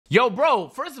Yo, bro,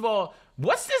 first of all,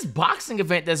 what's this boxing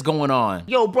event that's going on?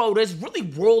 Yo, bro, there's really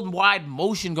worldwide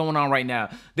motion going on right now.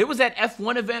 There was that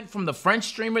F1 event from the French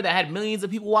streamer that had millions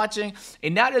of people watching,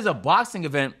 and now there's a boxing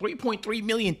event, 3.3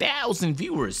 million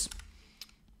viewers.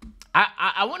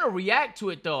 I want to react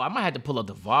to it, though. I might have to pull up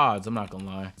the VODs, I'm not gonna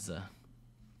lie.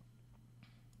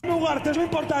 Ugarte es lo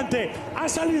importante. Ha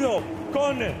salido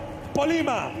con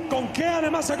Polima, con que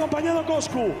además ha acompañado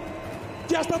Coscu.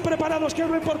 Ya están preparados, que es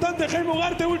lo importante. Jaime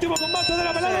Ugarte, último combate de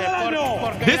la velada del año.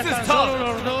 This is tough.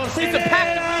 It's a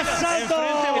packed arena. It's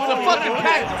a fucking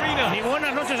packed arena. Y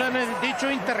buenas noches, han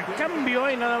dicho intercambio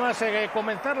y nada más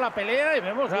comenzar la pelea y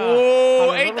vemos a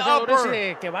eight los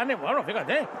jugadores que van. Bueno,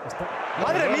 fíjate.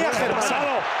 Madre mía, Germán.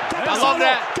 ¿Qué ha pasado?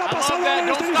 ¿Qué ha pasado?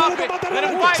 Don't stop it. Let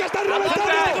him fight. Se está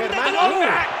reventando.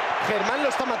 Germán lo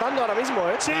está matando ahora mismo,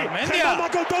 ¿eh? Sí, Germán va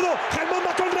con todo. Germán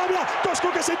va con rabia.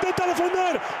 Coscu que se intenta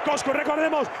defender. Coscu,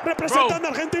 recordemos, representando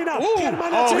a Argentina.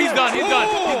 Germán he's done.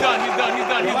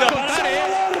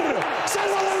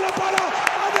 Salvador lo para.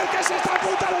 A ver que se está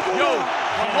puta locura. Yo,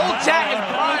 whole chat is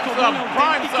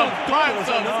prime sub.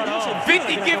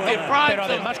 50 gifted prime Pero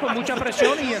además con mucha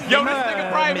presión y Yo, this nigga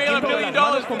probably made $1 billion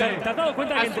today. ¿Te has dado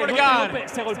cuenta que entre golpe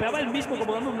se golpeaba el mismo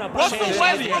como dando una pata? Russell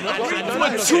Westbrook agreed to a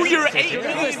 2-year, $8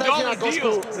 million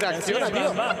deal. Reacciona,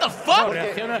 tío. What the fuck?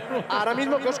 Ahora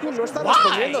mismo Coscu no está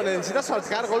respondiendo. Necesita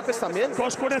sacar golpes también.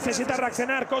 Coscu necesita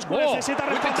reaccionar. Coscu necesita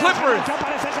responder. Clippers. Ya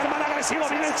aparece Germán agresivo.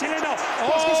 Viene el chileno.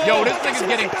 Yo, this nigga's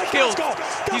getting killed.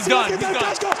 He's done.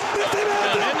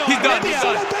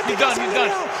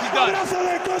 Abrazo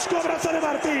de Coscu, abrazo de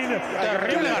Martín.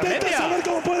 Terrible Intenta saber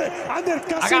cómo puede. Ander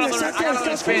casi le saca el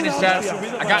casco. Spanish, Jeff.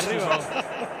 I got you, bro.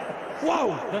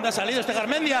 Wow. ¿Dónde ha salido este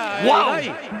Garmendia? Wow.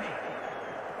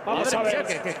 Vamos a ver.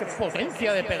 Qué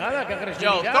potencia de pegada, qué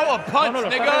agresividad. Yo, throw a punch, lo está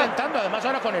nigga. reventando. Además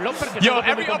ahora con el upper que Yo, es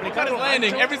muy every uppercut complicado. is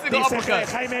landing. Every single Dice uppercut.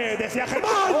 Jaime, decía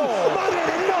Germán. ¡Madre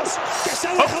de Dios! Que se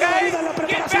ha dejado la vida en la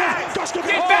preparación. Coscu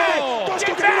que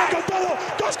Coscu que viene con todo.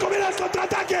 Coscu viene al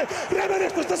contraataque. Reven,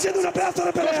 esto está siendo una pedazo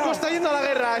de pelea. Coscu está yendo a la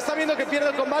guerra. Está viendo que pierde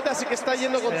el combate, así que está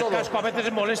yendo con El todo. casco a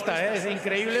veces molesta, es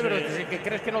increíble, pero que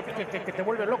crees que, no, que te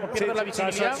vuelve loco, pierdes la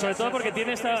visibilidad. Sobre todo porque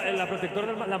tiene la protector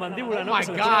de la mandíbula, ¿no? Oh my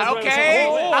God, okay.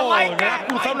 I like Le ha that.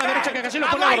 cruzado una derecha que casi lo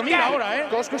pone a dormir ahora, ¿eh?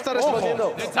 Coscu está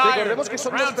respondiendo. Recordemos que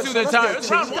son dos Round two, personas they're de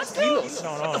tired. 80 kilos.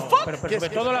 Pero sobre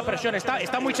todo la presión,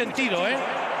 está muy sentido, ¿eh?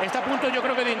 Está a punto yo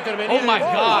creo que de intervenir. Oh my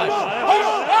God.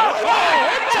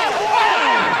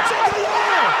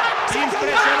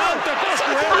 Impresionante,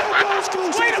 Coscu,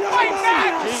 Way to fight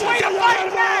back! Way to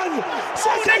fight back!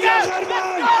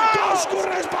 Coscu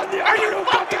respondió. Are you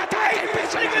fucking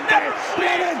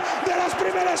Reven, de las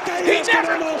primeras caídas que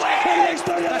vemos en la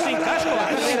historia Está de sin la casco, velada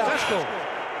del está sin año. casco.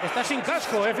 Está sin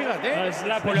casco, fíjate. Es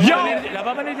la Pues pelea. la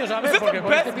va a venir Dios a Is ver, this the porque con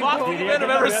best este tipo... boxing event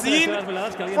I've ever seen?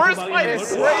 First fight is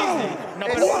crazy. No,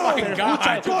 pero my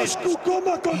God. Coscu,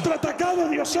 cómo ha contraatacado,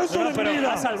 Dios santo de mi Pero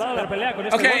vida. ha salvado la pelea con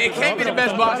este Okay, it golpe. can't be the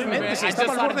best boxing event. I just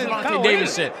saw the Devontae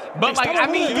Davis shit. But like, I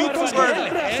mean, YouTuber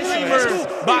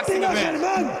boxing event.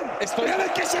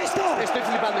 ¿Qué es esto? Estoy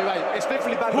flipando, Ibai. Estoy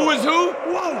flipando. Who is who?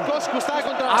 Wow. Coscu está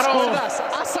contra las cuerdas.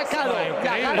 Ha sacado la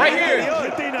garra. Right here.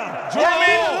 Argentina.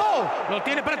 Lo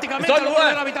tiene prácticamente al borde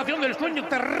de la habitación del sueño.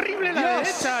 Terrible la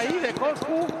derecha ahí de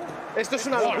Coscu. Esto es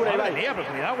una locura, Ibai. Pero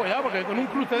cuidado, porque con un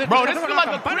cruce de Bro, estos this se is hace like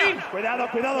una a green.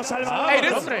 campana. Cuidado, Salvador. Hey,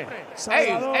 this. Hombre.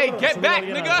 Hey, get back,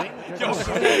 nigga. Yo,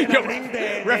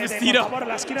 ref is teed Por up. favor,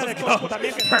 la esquina de Coscu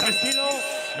también, que está tranquilo.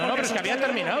 No, pero es que había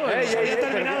terminado.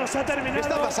 Se ha terminado. ¿Qué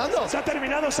está pasando? Se ha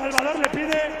terminado. Salvador le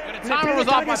pide timer was que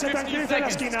off alguien by se 15 tranquilice en la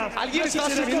seconds. esquina. Alguien está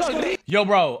subiendo al ring. Yo,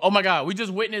 bro, oh my God, we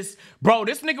just witnessed, bro,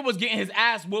 this nigga was getting his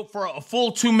ass whooped for a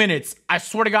full 2 minutes. I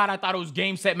swear to God, I thought it was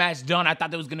game, set, match done. I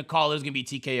thought they was gonna call, it was gonna be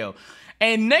TKO.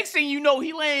 And next thing you know,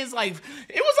 he lands like,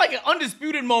 it was like an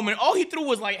undisputed moment. All he threw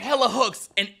was like hella hooks,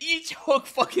 and each hook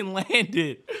fucking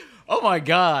landed. Oh my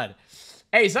God.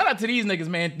 Hey, shout out to these niggas,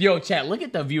 man. Yo, chat, look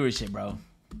at the viewership, bro.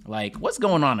 Like, what's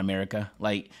going on, America?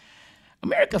 Like,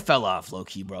 America fell off,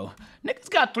 low-key, bro. Niggas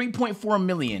got 3.4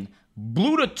 million.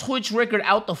 Blew the Twitch record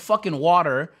out the fucking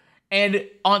water. And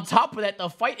on top of that, the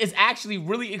fight is actually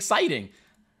really exciting.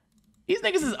 These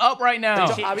niggas is up right now.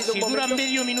 Ha habido Si un dura momento.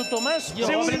 medio minuto más, yo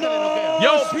Yo,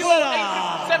 Pilo,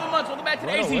 7 months. Welcome back to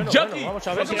the AC. Junkie. vamos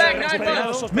a ver Welcome si back, se 9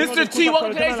 months. Sostengo Mr. T, disculpas welcome por to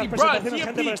el the tema AC. de las Bruh, presentaciones,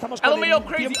 gente, pero estamos TFP. con LMAO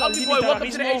Crazy. tiempo Ugly Boy, límite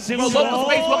welcome to the ahora AC. mismo. Local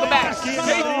Space, welcome back. Aquí en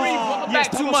Jay Madrid. Reeves, welcome Y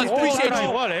back. 2 estamos months. en Appreciate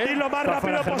hora, you. y lo más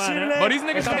rápido posible. But these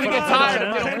niggas starting to get Germán, tired.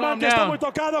 They don't Germán, calm que está muy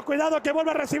down. tocado. Cuidado, que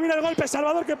vuelve a recibir el golpe.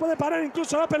 Salvador, que puede parar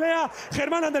incluso la pelea.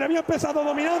 Germán Ander había empezado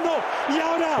dominando y What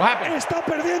ahora happened? está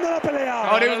perdiendo la pelea.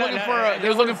 Oh, they was looking for a, they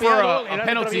was looking for a El árbitro había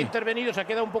penalty. intervenido, se ha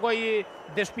quedado un poco ahí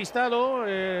despistado.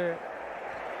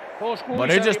 Coscu. But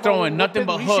they're just throwing nothing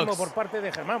but hooks. Por parte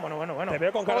de Germán. Bueno. Te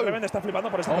veo con cara de revende, está flipando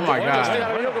por esta Oh my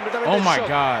God. Oh my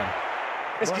God.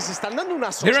 Es que se están dando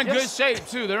unas They're hostias. in good shape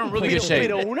too. They're in really good shape.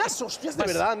 Pero unas hostias de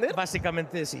verdad, Ander.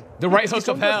 Básicamente sí. The right hook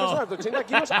Son of dos hell. personas de 80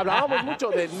 kilos. Hablábamos mucho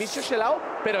de Misho Shelao,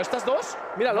 pero estas dos,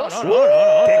 míralos.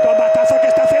 ¡Qué combatazo que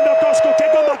está haciendo Coscu! ¡Qué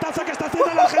combatazo que está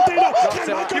haciendo el argentino!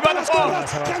 Germán Keep contra on las the ball.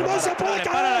 cuerdas. Germán se puede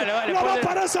caer. Lo va a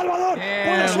parar Salvador.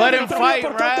 Puede ser let him victoria fight,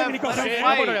 por caut ref. técnico. Let him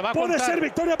Germán. fight. Puede ser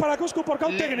victoria para Coscu por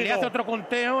caut Le hace técnico. otro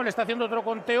conteo, le está haciendo otro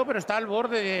conteo, pero está al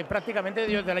borde prácticamente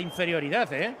de la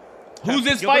inferioridad, ¿eh? Who's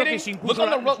this Yo creo fighting? que si Look incluso on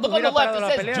the hubiera left. parado It la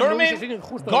says pelea, no hubiese sido German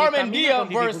injusto. Garmin Camina Dia con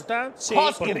versus dificultad. Sí,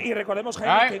 Coscu. y recordemos,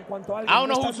 Jaime, Alright. que en cuanto I alguien don't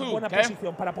no know está who's en who, buena okay?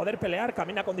 posición para poder pelear,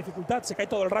 camina con dificultad, se cae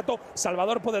todo el rato,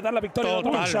 Salvador puede dar la victoria al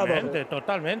pulsador.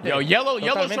 Totalmente. Yo, yellow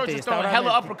shorts is Está throwing ahora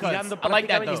hella uppercuts. tirando I like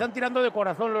that prácticamente- though. Están tirando de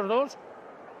corazón los dos.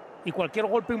 Y cualquier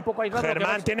golpe un poco aislado.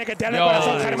 Germán tiene que tirarle Yo,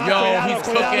 corazón. Germán, yo, cuidado, he's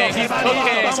cuidado. cooking, he's Germán,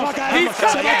 cooking. se va a caer, He's se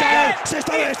va a caer. cooking.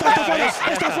 Está fuera,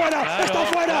 está fuera, está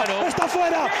fuera, está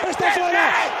fuera, está fuera.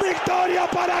 Victoria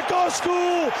para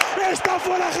Coscu. Está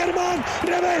fuera Germán.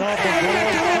 Rebel,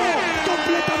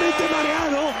 completamente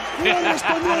mareado. No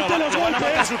respondió ante los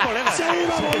golpes. Se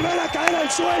iba a volver a caer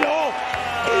al suelo.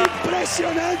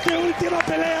 Impresionante última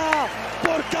pelea.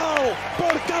 Por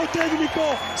KO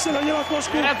técnico. Se lo lleva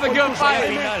Coscu. That's a good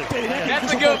fight.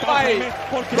 That's a good fight.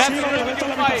 Porque That's sí, a really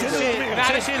good fight.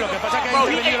 Sí, lo que pasa es que Bro,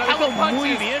 ahí he se ate lo hella hizo muy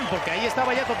punches. bien, porque ahí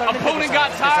estaba ya totalmente Opponent got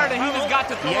tired and he just got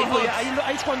to y throw hooks.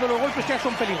 ahí es cuando los golpes ya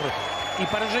son peligrosos. Y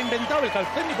para eso ha inventado el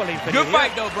técnico la inferioridad. Good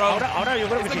fight though, bro. Ahora yo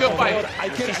creo que It's a si good fight.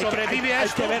 si sobrevive a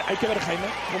esto… hay que ver, Jaime,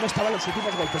 cómo estaban los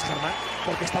últimos golpes, Germán,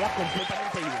 porque estaba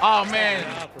completamente ido. Oh man,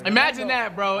 imagine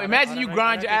that, bro. Imagine you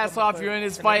grind your ass off. You're in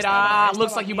this fight.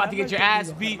 Looks like you about to get your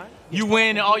ass beat. You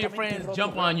win, and all your friends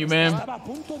jump on you, man. Estaba a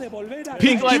punto de volver a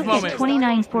Peak life At moment.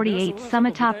 2948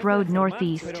 Summitop Road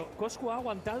Northeast. Pero Coscu ha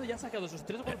aguantado y ha sacado sus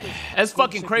 3 golpes. That's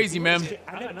fucking crazy, man.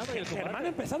 Germán ha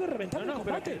empezado a reventar el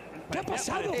combate. ¿Qué ha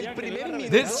pasado? El primer minuto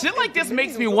This shit like this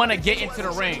makes me want to get into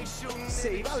the ring.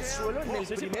 se iba al suelo en el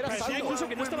primer Parecía asalto. incluso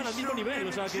que no estaban al mismo nivel.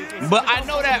 O sea, que But I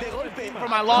know that for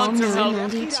my Calm long-term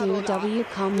health, 992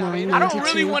 Calm I don't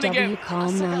really 992 wanna get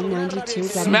Calm 992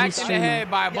 smacked in the streamer.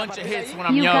 head by a bunch of hits when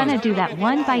I'm You young. gonna do that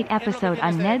one bite episode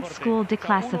on Ned's School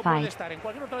Declassified.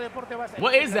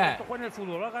 What is that?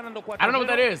 I don't know what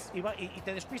that is.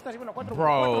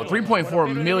 Bro,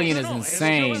 3.4 million is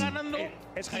insane.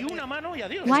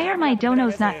 Why are my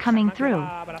donos not coming through?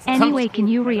 Anyway, can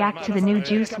you react to the new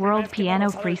Juice WRLD piano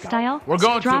freestyle? We're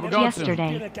going to, we're Dropped going to.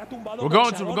 yesterday. We're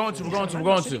going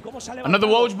to. Another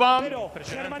Woj bomb?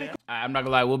 I'm not gonna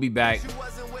lie, we'll be back.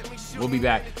 We'll be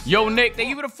back. Yo, Nick, thank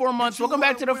you for the 4 months. Welcome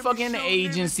back to the fucking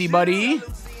agency, buddy.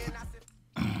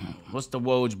 What's the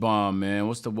Woj bomb, man?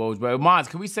 What's the Woj bomb? Mons,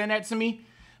 can we send that to me?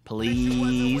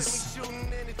 Please.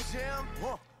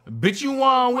 Bitch, you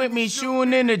want with me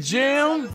shooting in the gym?